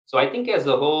So I think as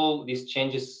a whole, these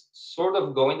changes sort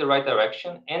of go in the right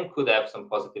direction and could have some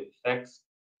positive effects,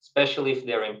 especially if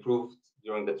they're improved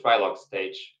during the trilogue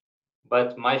stage.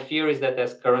 But my fear is that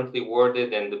as currently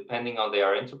worded and depending on they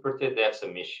are interpreted, they have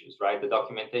some issues, right? The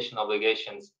documentation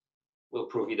obligations will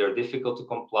prove either difficult to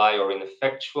comply or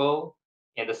ineffectual,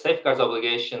 and the safeguards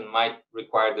obligation might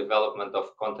require development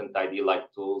of content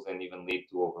ID-like tools and even lead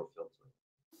to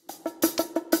overfiltering.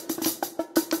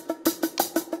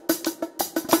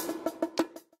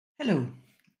 Hello,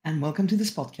 and welcome to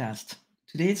this podcast.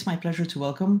 Today it's my pleasure to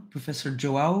welcome Professor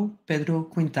João Pedro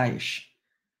Quintais.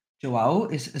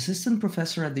 João is assistant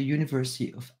professor at the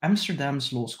University of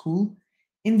Amsterdam's Law School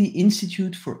in the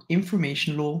Institute for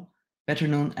Information Law, better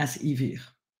known as IViR.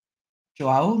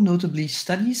 João notably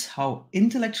studies how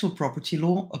intellectual property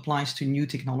law applies to new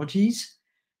technologies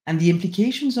and the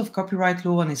implications of copyright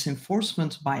law and its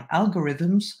enforcement by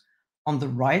algorithms on the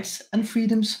rights and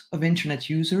freedoms of Internet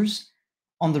users,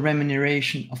 on the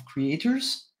remuneration of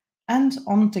creators, and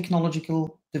on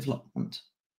technological development.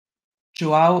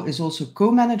 João is also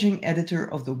co-managing editor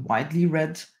of the widely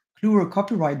read Clure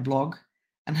Copyright blog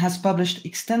and has published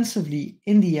extensively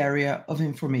in the area of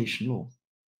information law.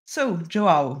 So,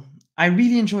 João, I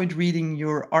really enjoyed reading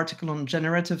your article on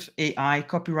generative AI,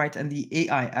 copyright, and the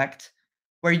AI Act,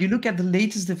 where you look at the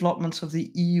latest developments of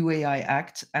the EU AI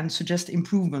Act and suggest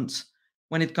improvements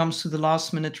when it comes to the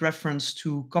last minute reference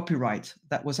to copyright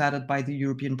that was added by the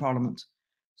European Parliament.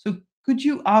 So, could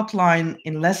you outline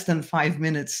in less than 5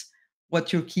 minutes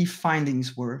what your key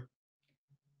findings were?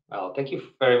 Well, thank you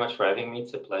very much for having me.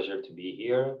 It's a pleasure to be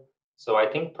here. So I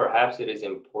think perhaps it is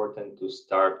important to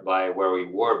start by where we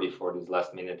were before these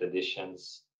last minute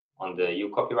additions on the EU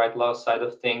copyright law side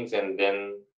of things, and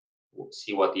then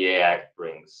see what the AI Act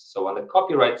brings. So on the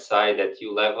copyright side, at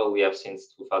EU level, we have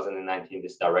since 2019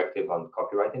 this directive on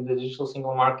copyright in the digital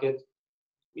single market,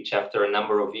 which after a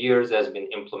number of years has been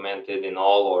implemented in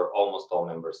all or almost all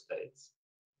member states.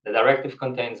 The directive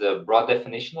contains a broad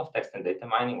definition of text and data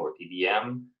mining, or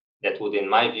TDM, that would, in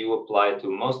my view, apply to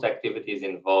most activities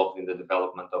involved in the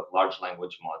development of large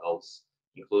language models,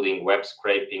 including web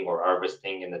scraping or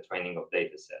harvesting and the training of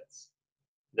data sets.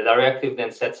 The directive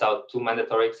then sets out two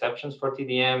mandatory exceptions for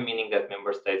TDM, meaning that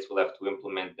member states will have to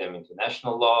implement them into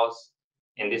national laws.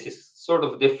 And this is sort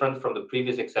of different from the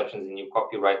previous exceptions in new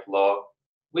copyright law,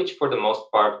 which for the most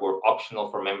part were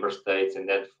optional for member states and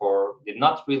therefore did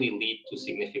not really lead to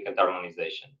significant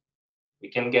harmonization. We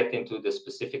can get into the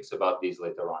specifics about these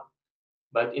later on.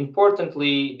 But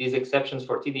importantly, these exceptions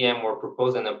for TDM were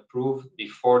proposed and approved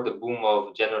before the boom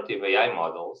of generative AI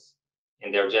models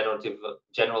and their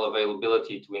general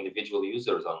availability to individual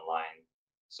users online.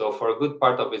 So for a good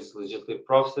part of its legislative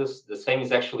process, the same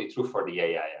is actually true for the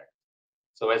AI Act.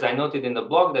 So as I noted in the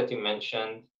blog that you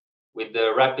mentioned, with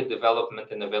the rapid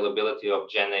development and availability of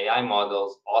Gen AI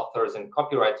models, authors and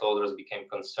copyright holders became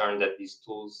concerned that these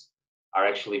tools are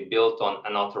actually built on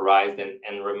unauthorized and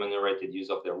unremunerated use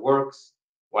of their works,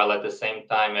 while at the same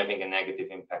time having a negative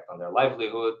impact on their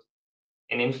livelihood.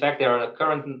 And in fact, there are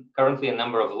currently a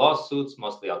number of lawsuits,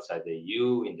 mostly outside the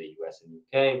EU, in the US and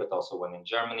UK, but also one in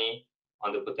Germany,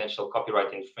 on the potential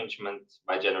copyright infringement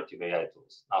by generative AI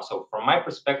tools. Now, so from my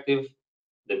perspective,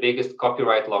 the biggest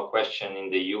copyright law question in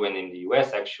the EU and in the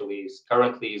US actually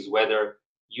is whether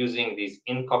using these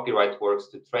in copyright works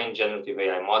to train generative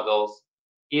AI models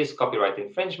is copyright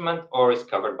infringement or is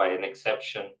covered by an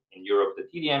exception. In Europe, the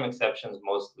TDM exceptions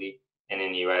mostly, and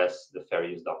in the US, the fair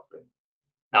use doctrine.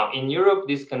 Now, in Europe,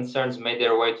 these concerns made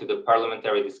their way to the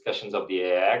parliamentary discussions of the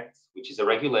AI Act, which is a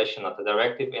regulation, not a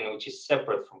directive, and which is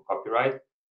separate from copyright,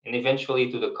 and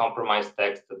eventually to the compromise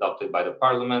text adopted by the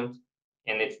parliament.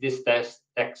 And it's this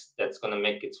text that's going to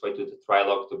make its way to the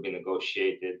trilogue to be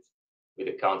negotiated with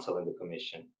the council and the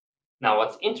commission. Now,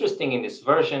 what's interesting in this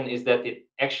version is that it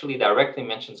actually directly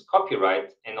mentions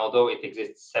copyright, and although it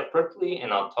exists separately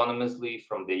and autonomously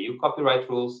from the EU copyright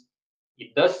rules,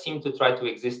 it does seem to try to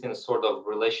exist in a sort of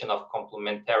relation of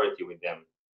complementarity with them.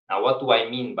 Now, what do I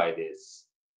mean by this?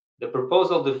 The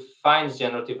proposal defines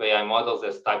generative AI models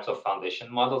as types of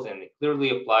foundation models, and it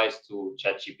clearly applies to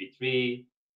ChatGPT,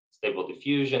 Stable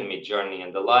Diffusion, Midjourney,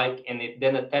 and the like, and it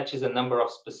then attaches a number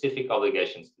of specific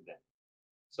obligations to them.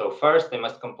 So first, they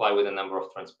must comply with a number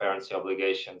of transparency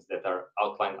obligations that are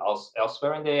outlined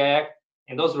elsewhere in the AI Act,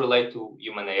 and those relate to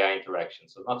human-AI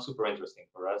interactions, so not super interesting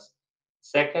for us.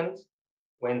 Second,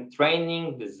 when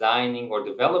training, designing, or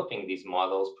developing these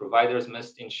models, providers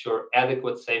must ensure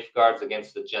adequate safeguards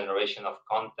against the generation of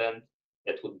content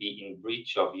that would be in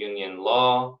breach of union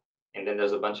law. And then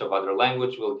there's a bunch of other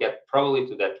language. We'll get probably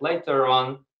to that later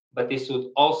on, but this would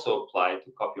also apply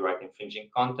to copyright infringing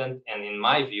content. And in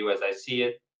my view, as I see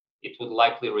it, it would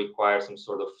likely require some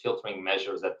sort of filtering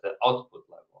measures at the output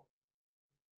level.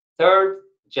 Third,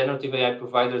 generative AI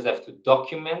providers have to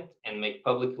document and make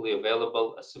publicly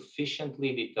available a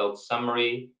sufficiently detailed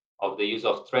summary of the use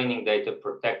of training data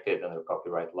protected under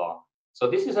copyright law. So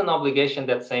this is an obligation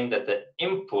that's aimed at the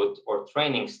input or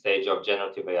training stage of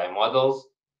generative AI models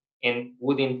and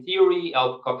would in theory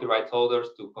help copyright holders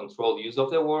to control use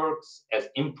of their works as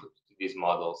input to these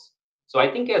models. So I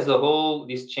think as a whole,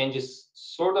 these changes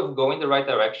sort of go in the right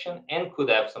direction and could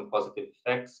have some positive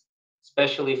effects,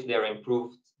 especially if they're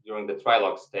improved during the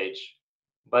trilogue stage.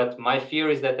 But my fear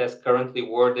is that as currently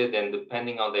worded and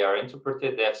depending on they are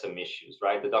interpreted, they have some issues,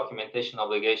 right? The documentation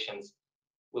obligations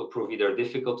will prove either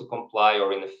difficult to comply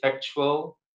or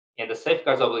ineffectual, and the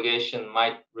safeguards obligation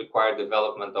might require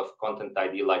development of content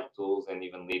ID-like tools and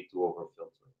even lead to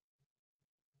overfiltering.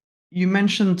 You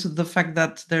mentioned the fact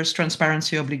that there's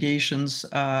transparency obligations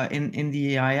in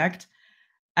the AI Act.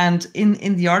 And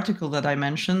in the article that I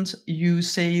mentioned, you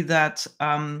say that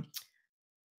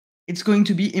it's going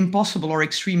to be impossible or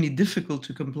extremely difficult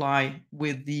to comply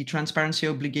with the transparency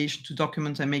obligation to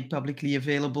document and make publicly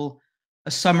available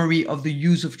a summary of the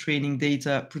use of training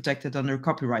data protected under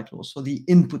copyright law. So the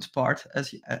input part,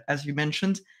 as you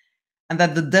mentioned, and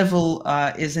that the devil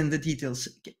is in the details.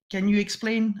 Can you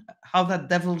explain how that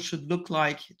devil should look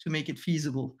like to make it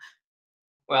feasible?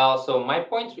 Well, so my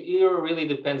point here really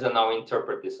depends on how we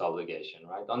interpret this obligation,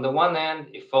 right? On the one hand,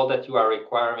 if all that you are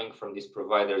requiring from these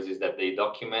providers is that they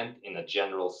document in a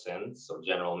general sense or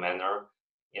general manner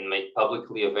and make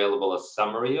publicly available a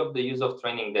summary of the use of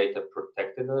training data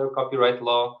protected under copyright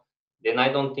law, then I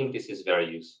don't think this is very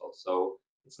useful. So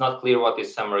it's not clear what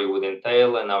this summary would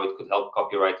entail and how it could help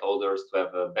copyright holders to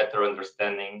have a better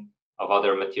understanding of how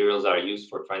their materials are used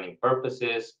for training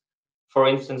purposes, for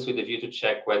instance, with the view to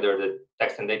check whether the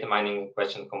text and data mining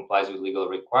question complies with legal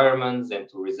requirements and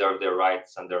to reserve their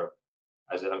rights under,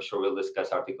 as I'm sure we'll discuss,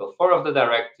 Article 4 of the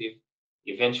directive,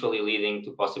 eventually leading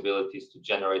to possibilities to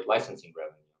generate licensing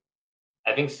revenue.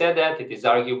 Having said that, it is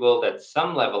arguable that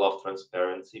some level of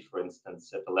transparency, for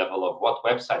instance, at the level of what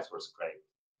websites were scraped,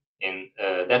 and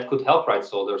that could help rights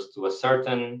holders to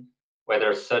ascertain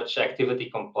whether such activity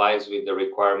complies with the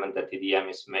requirement that TDM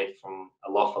is made from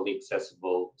a lawfully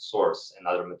accessible source and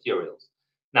other materials.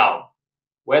 Now,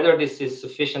 whether this is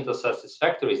sufficient or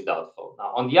satisfactory is doubtful.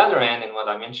 Now, on the other hand, and what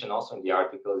I mentioned also in the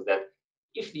article is that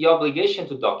if the obligation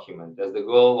to document as the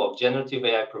goal of generative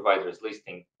AI providers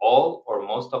listing all or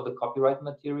most of the copyright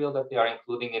material that they are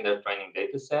including in their training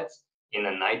data sets in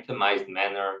an itemized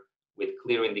manner with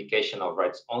clear indication of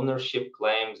rights ownership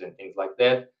claims and things like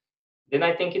that, then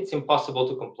I think it's impossible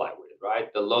to comply with it,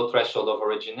 right? The low threshold of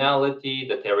originality,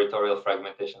 the territorial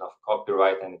fragmentation of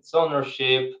copyright and its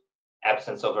ownership,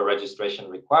 absence of a registration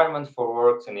requirement for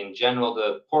works, and in general,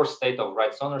 the poor state of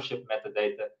rights ownership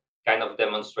metadata kind of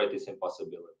demonstrate this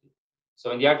impossibility.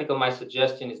 So in the article, my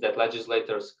suggestion is that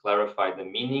legislators clarify the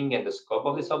meaning and the scope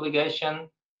of this obligation.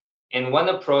 And one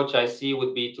approach I see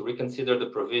would be to reconsider the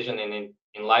provision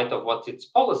in light of what's its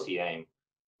policy aim,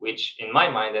 which in my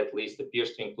mind at least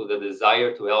appears to include a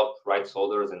desire to help rights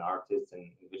holders and artists and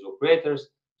individual creators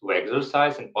to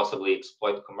exercise and possibly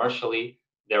exploit commercially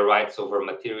their rights over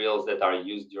materials that are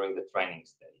used during the training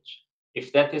stage.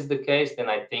 If that is the case, then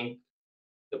I think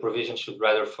the provision should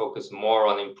rather focus more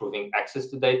on improving access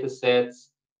to data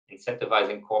sets,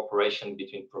 incentivizing cooperation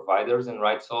between providers and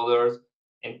rights holders,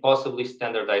 and possibly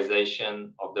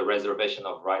standardization of the reservation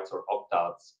of rights or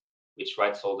opt-outs, which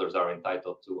rights holders are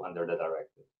entitled to under the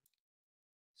directive.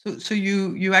 So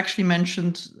you actually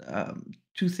mentioned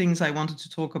two things I wanted to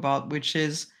talk about, which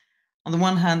is on the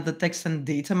one hand the text and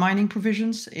data mining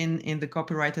provisions in the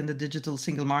Copyright and the Digital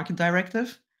Single Market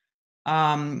Directive.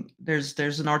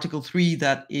 There's an Article 3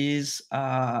 that is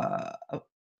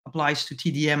applies to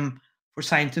TDM for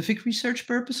scientific research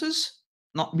purposes.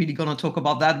 Not really going to talk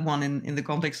about that one in the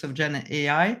context of Gen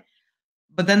AI.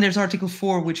 But then there's Article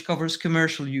 4, which covers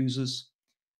commercial uses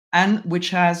and which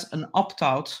has an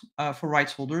opt-out for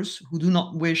rights holders who do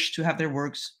not wish to have their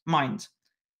works mined.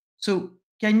 So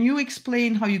can you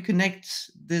explain how you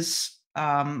connect this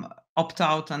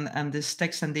opt-out and this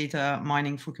text and data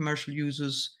mining for commercial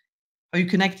users, how you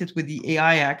connect it with the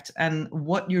AI Act, and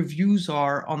what your views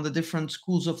are on the different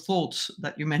schools of thoughts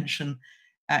that you mention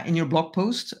in your blog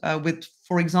post with,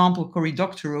 for example, Cory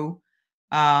Doctorow,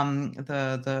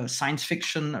 the science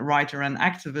fiction writer and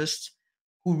activist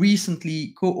who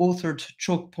recently co-authored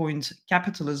Choke Point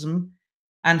Capitalism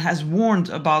and has warned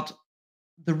about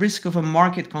the risk of a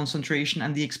market concentration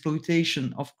and the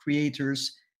exploitation of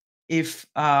creators if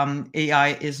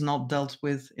AI is not dealt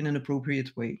with in an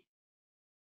appropriate way.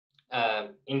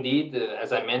 Indeed,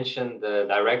 as I mentioned, the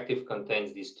directive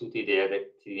contains these two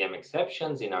TDM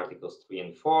exceptions in Articles 3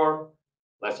 and 4.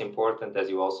 Less important, as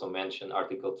you also mentioned,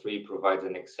 Article 3 provides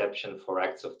an exception for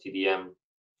acts of TDM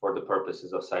for the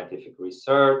purposes of scientific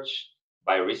research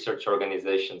by research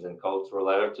organizations and cultural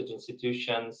heritage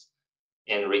institutions,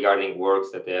 and regarding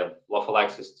works that they have lawful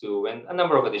access to, and a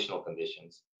number of additional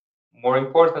conditions. More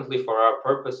importantly, for our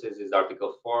purposes, is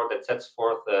Article 4 that sets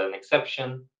forth an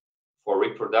exception for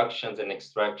reproductions and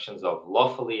extractions of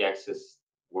lawfully accessed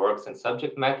works and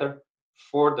subject matter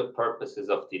for the purposes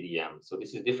of TDM. So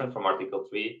this is different from Article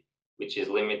 3, which is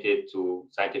limited to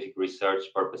scientific research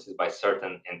purposes by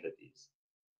certain entities.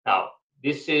 Now,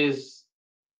 this is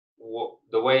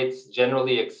the way it's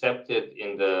generally accepted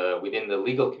within the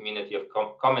legal community of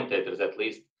commentators, at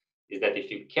least, is that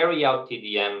if you carry out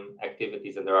TDM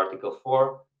activities under Article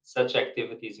 4, such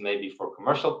activities may be for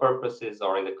commercial purposes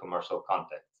or in the commercial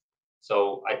context.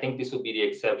 So I think this would be the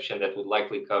exception that would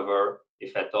likely cover,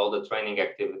 if at all, the training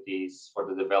activities for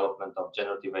the development of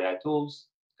generative AI tools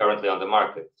currently on the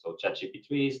market. So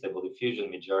ChatGPT, Stable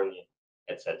Diffusion, Midjourney,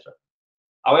 etc.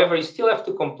 However, you still have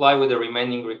to comply with the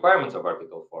remaining requirements of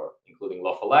Article 4, including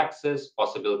lawful access,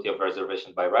 possibility of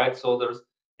reservation by rights holders,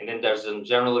 and then there's some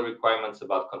general requirements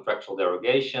about contractual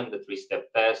derogation, the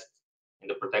three-step test,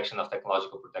 and the protection of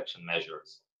technological protection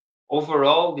measures.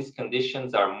 Overall, these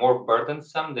conditions are more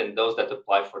burdensome than those that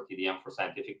apply for TDM for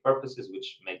scientific purposes,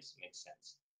 which makes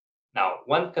sense. Now,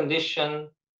 one condition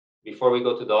before we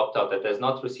go to the opt-out that has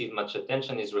not received much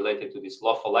attention is related to this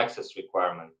lawful access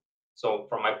requirement. So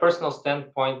from my personal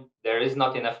standpoint, there is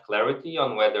not enough clarity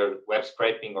on whether web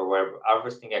scraping or web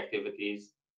harvesting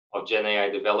activities of Gen AI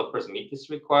developers meet this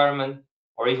requirement,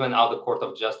 or even how the Court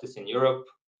of Justice in Europe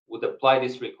would apply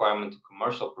this requirement to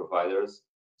commercial providers,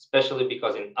 especially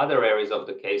because in other areas of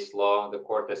the case law, the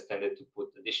court has tended to put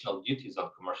additional duties on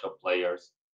commercial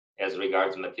players as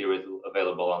regards material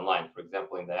available online, for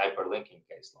example, in the hyperlinking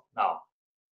case law. Now,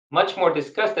 much more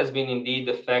discussed has been indeed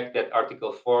the fact that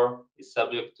Article 4 is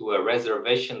subject to a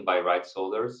reservation by rights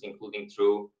holders, including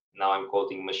through, now I'm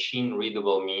quoting, machine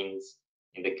readable means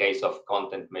in the case of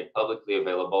content made publicly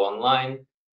available online.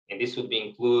 And this would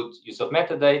include use of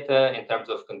metadata in terms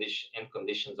of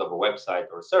conditions of a website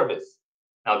or service.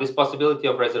 Now, this possibility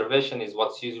of reservation is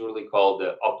what's usually called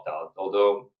the opt-out,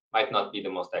 although might not be the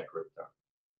most accurate term.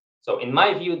 So in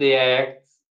my view, the Act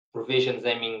provisions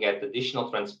aiming at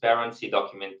additional transparency,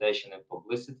 documentation, and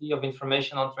publicity of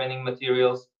information on training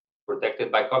materials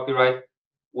protected by copyright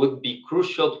would be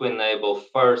crucial to enable,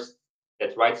 first,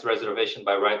 that rights reservation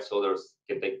by rights holders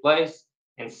can take place,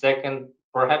 and second,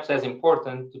 perhaps as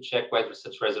important, to check whether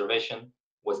such reservation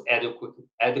was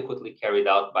adequately carried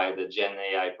out by the Gen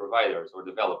AI providers or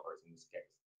developers in this case.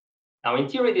 Now, in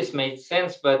theory, this made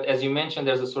sense, but as you mentioned,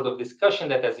 there's a sort of discussion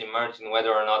that has emerged in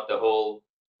whether or not the whole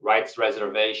rights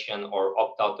reservation or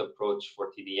opt-out approach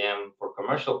for TDM for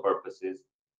commercial purposes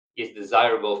is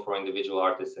desirable for individual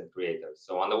artists and creators.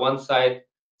 So on the one side,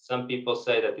 some people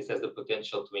say that this has the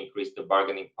potential to increase the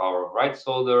bargaining power of rights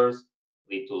holders,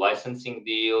 lead to licensing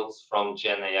deals from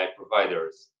Gen AI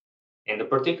providers. And the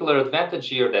particular advantage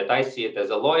here that I see it as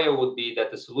a lawyer would be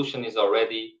that the solution is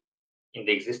already in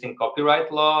the existing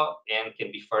copyright law and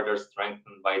can be further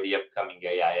strengthened by the upcoming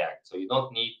AI Act. So you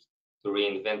don't need to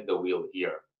reinvent the wheel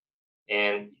here.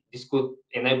 And this could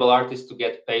enable artists to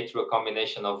get paid through a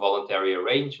combination of voluntary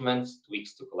arrangements,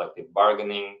 tweaks to collective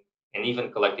bargaining, and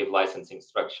even collective licensing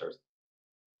structures.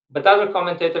 But other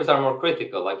commentators are more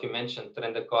critical, like you mentioned,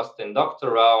 Trendecost and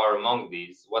Dr. Rao are among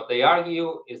these. What they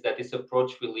argue is that this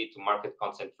approach will lead to market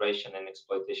concentration and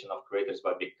exploitation of creators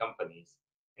by big companies.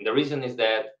 And the reason is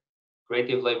that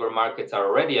creative labor markets are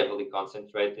already heavily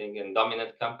concentrating, and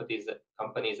dominant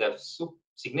companies have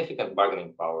significant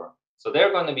bargaining power. So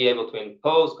they're going to be able to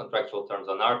impose contractual terms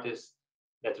on artists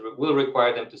that will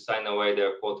require them to sign away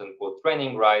their quote-unquote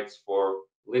training rights for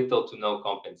little to no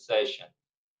compensation.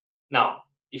 Now,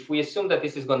 if we assume that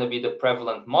this is going to be the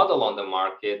prevalent model on the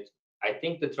market, I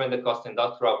think the Trendecost and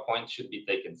doctoral point should be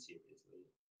taken seriously.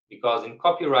 Because in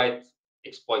copyright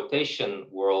exploitation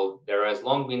world, there has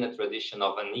long been a tradition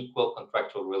of unequal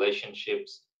contractual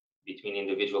relationships between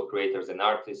individual creators and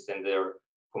artists and their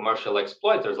commercial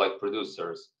exploiters like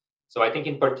producers. So I think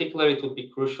in particular, it would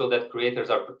be crucial that creators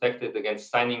are protected against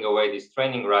signing away these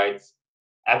training rights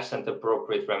absent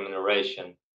appropriate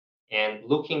remuneration. And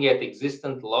looking at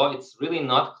existent law, it's really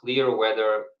not clear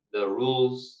whether the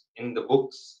rules in the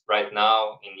books right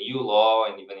now in EU law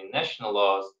and even in national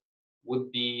laws would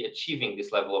be achieving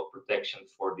this level of protection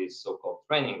for these so-called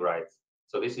training rights.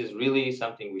 So this is really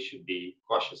something we should be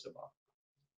cautious about.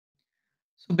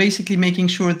 So basically making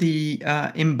sure the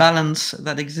imbalance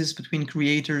that exists between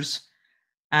creators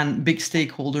and big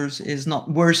stakeholders is not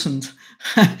worsened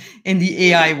in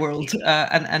the AI world.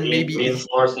 And maybe it's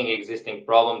Reinforcing existing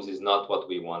problems is not what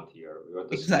we want here. We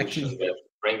want a solution exactly. that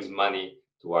brings money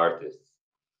to artists.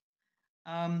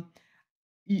 Um,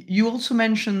 you also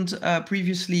mentioned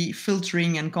previously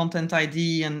filtering and content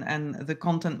ID and the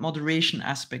content moderation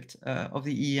aspect of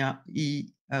the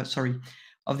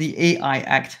of the AI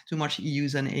Act. Too much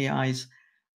EUs and AIs.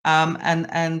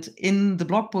 And in the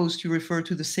blog post, you refer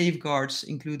to the safeguards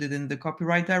included in the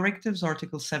copyright directives,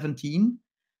 Article 17,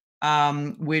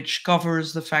 which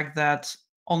covers the fact that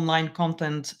online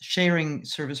content sharing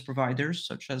service providers,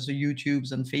 such as the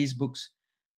YouTubes and Facebooks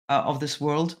of this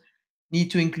world, need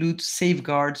to include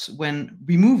safeguards when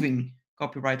removing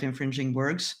copyright infringing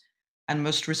works and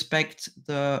must respect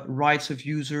the rights of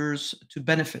users to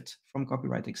benefit from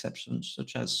copyright exceptions,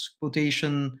 such as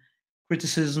quotation,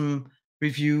 criticism,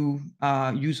 review,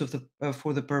 use of the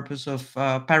for the purpose of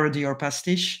parody or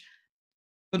pastiche,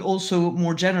 but also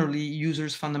more generally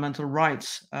users' fundamental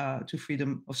rights to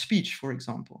freedom of speech, for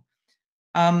example.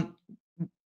 Um,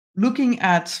 Looking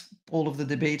at all of the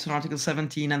debates on Article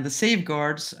 17 and the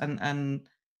safeguards, and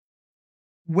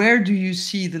where do you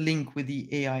see the link with the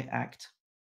AI Act?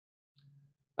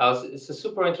 It's a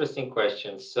super interesting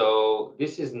question. So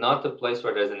this is not a place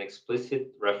where there's an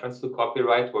explicit reference to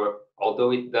copyright, where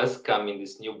although it does come in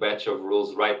this new batch of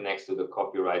rules right next to the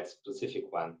copyright specific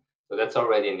one. So that's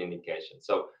already an indication.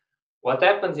 So what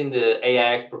happens in the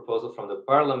AI Act proposal from the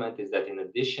Parliament is that in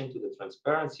addition to the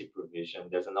transparency provision,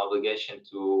 there's an obligation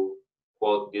to,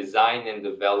 quote, design and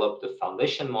develop the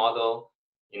foundation model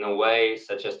in a way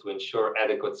such as to ensure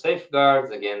adequate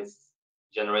safeguards against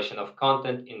generation of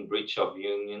content in breach of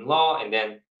union law, and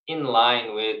then in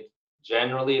line with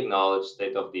generally acknowledged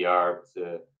state of the art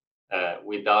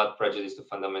without prejudice to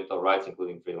fundamental rights,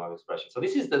 including freedom of expression. So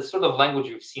this is the sort of language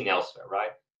we've seen elsewhere,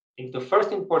 right? I think the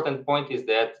first important point is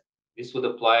that this would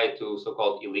apply to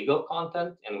so-called illegal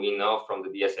content, and we know from the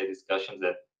DSA discussions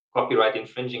that copyright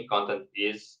infringing content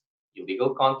is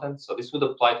illegal content. So this would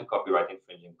apply to copyright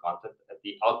infringing content at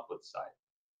the output side.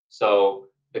 So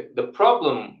the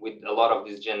problem with a lot of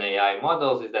these Gen AI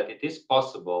models is that it is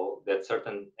possible that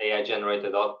certain AI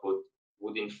generated output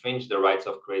would infringe the rights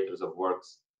of creators of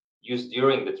works used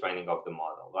during the training of the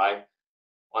model, right?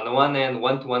 On the one hand,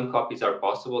 one-to-one copies are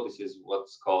possible. This is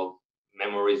what's called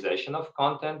memorization of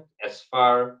content. As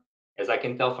far as I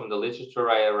can tell from the literature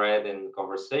I read and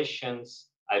conversations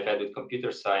I've had with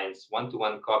computer science,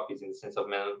 one-to-one copies in the sense of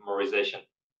memorization,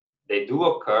 they do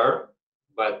occur,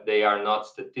 but they are not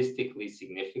statistically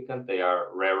significant. They are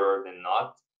rarer than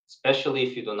not, especially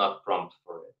if you do not prompt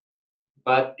for it.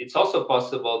 But it's also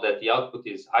possible that the output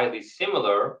is highly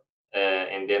similar,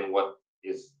 and then what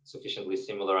is sufficiently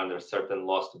similar under certain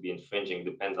laws to be infringing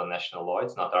depends on national law.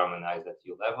 It's not harmonized at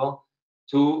EU level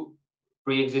to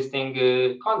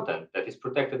pre-existing content that is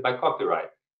protected by copyright.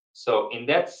 So in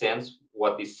that sense,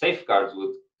 what these safeguards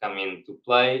would come into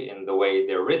play and the way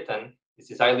they're written,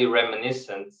 this is highly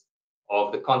reminiscent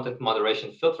of the content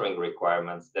moderation filtering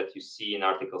requirements that you see in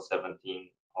Article 17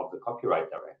 of the Copyright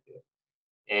Directive.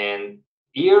 And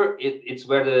here it's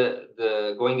where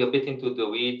the going a bit into the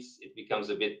weeds, it becomes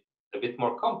a bit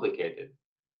more complicated.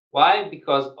 Why?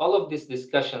 Because all of this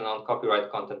discussion on copyright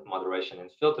content moderation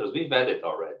and filters, we've had it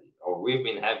already, or we've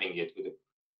been having it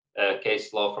with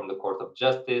case law from the Court of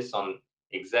Justice on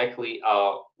exactly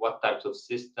what types of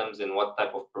systems and what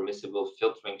type of permissible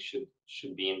filtering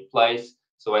should be in place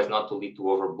so as not to lead to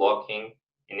overblocking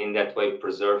and in that way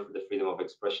preserve the freedom of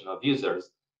expression of users.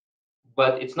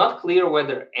 But it's not clear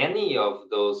whether any of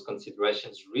those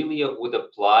considerations really would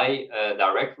apply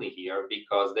directly here,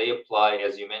 because they apply,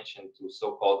 as you mentioned, to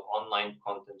so-called online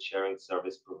content sharing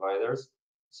service providers,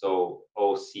 so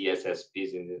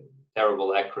OCSSPs in the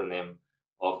terrible acronym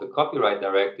of the Copyright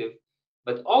Directive,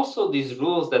 but also these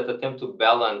rules that attempt to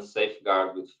balance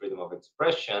safeguard with freedom of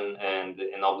expression and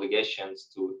obligations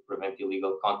to prevent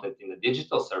illegal content in the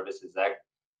Digital Services Act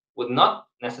would not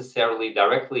necessarily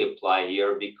directly apply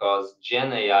here, because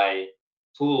Gen AI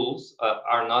tools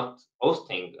are not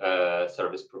hosting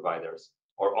service providers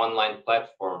or online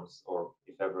platforms, or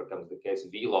if ever comes the case,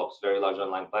 VLOPs, very large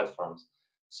online platforms.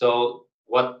 So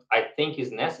what I think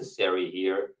is necessary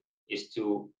here is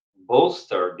to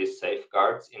bolster these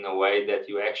safeguards in a way that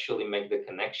you actually make the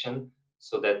connection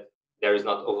so that there is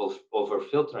not over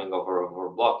filtering, over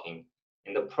blocking.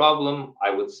 And the problem,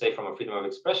 I would say, from a freedom of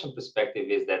expression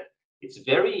perspective, is that it's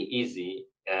very easy,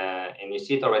 and you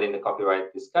see it already in the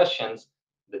copyright discussions,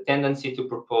 the tendency to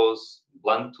propose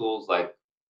blunt tools like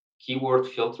keyword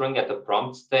filtering at the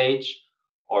prompt stage,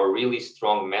 or really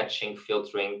strong matching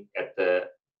filtering at the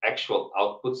actual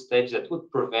output stage that would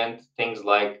prevent things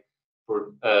like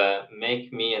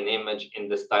make me an image in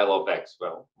the style of X.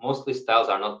 Well, mostly styles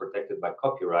are not protected by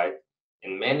copyright,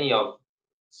 and many of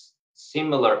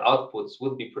similar outputs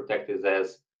would be protected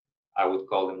as, I would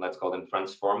call them, let's call them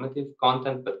transformative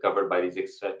content, but covered by these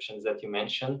exceptions that you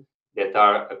mentioned that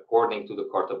are according to the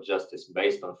Court of Justice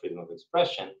based on freedom of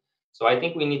expression. So I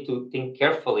think we need to think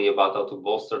carefully about how to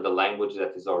bolster the language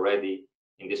that is already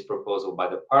in this proposal by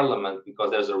the Parliament,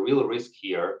 because there's a real risk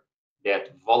here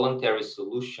that voluntary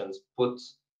solutions put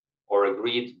or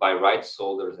agreed by rights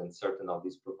holders and certain of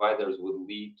these providers would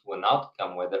lead to an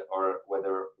outcome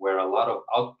where a lot of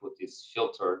output is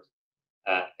filtered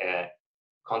uh, uh,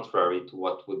 contrary to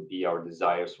what would be our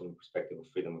desires from the perspective of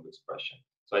freedom of expression.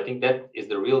 So I think that is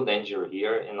the real danger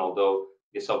here. And although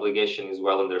this obligation is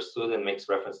well understood and makes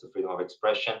reference to freedom of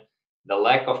expression, the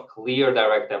lack of clear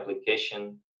direct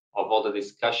application of all the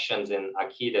discussions and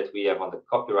acquis that we have on the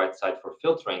copyright side for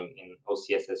filtering in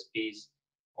OCSSPs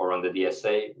or on the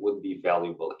DSA would be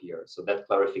valuable here. So that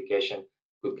clarification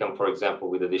could come, for example,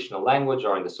 with additional language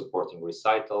or in the supporting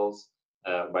recitals,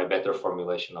 by better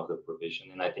formulation of the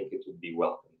provision. And I think it would be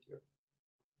welcomed here.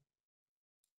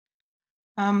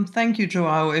 Thank you,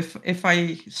 Joao. If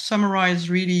I summarize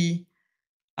really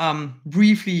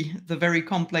briefly the very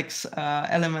complex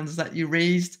elements that you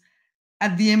raised,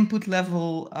 at the input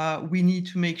level, we need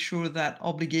to make sure that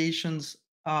obligations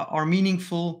are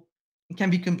meaningful and can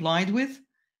be complied with,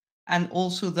 and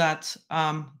also that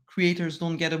creators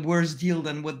don't get a worse deal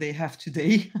than what they have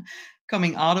today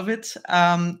coming out of it.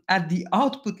 At the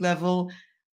output level,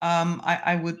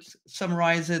 I would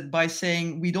summarize it by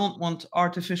saying we don't want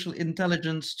artificial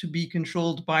intelligence to be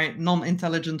controlled by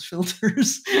non-intelligent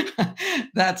filters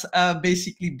that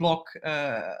basically block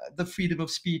the freedom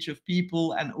of speech of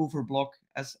people and overblock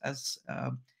as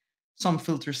some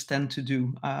filters tend to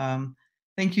do.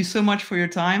 Thank you so much for your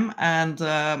time, and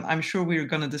I'm sure we're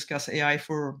going to discuss AI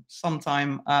for some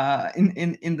time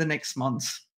in the next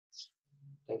months.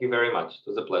 Thank you very much. It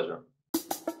was a pleasure.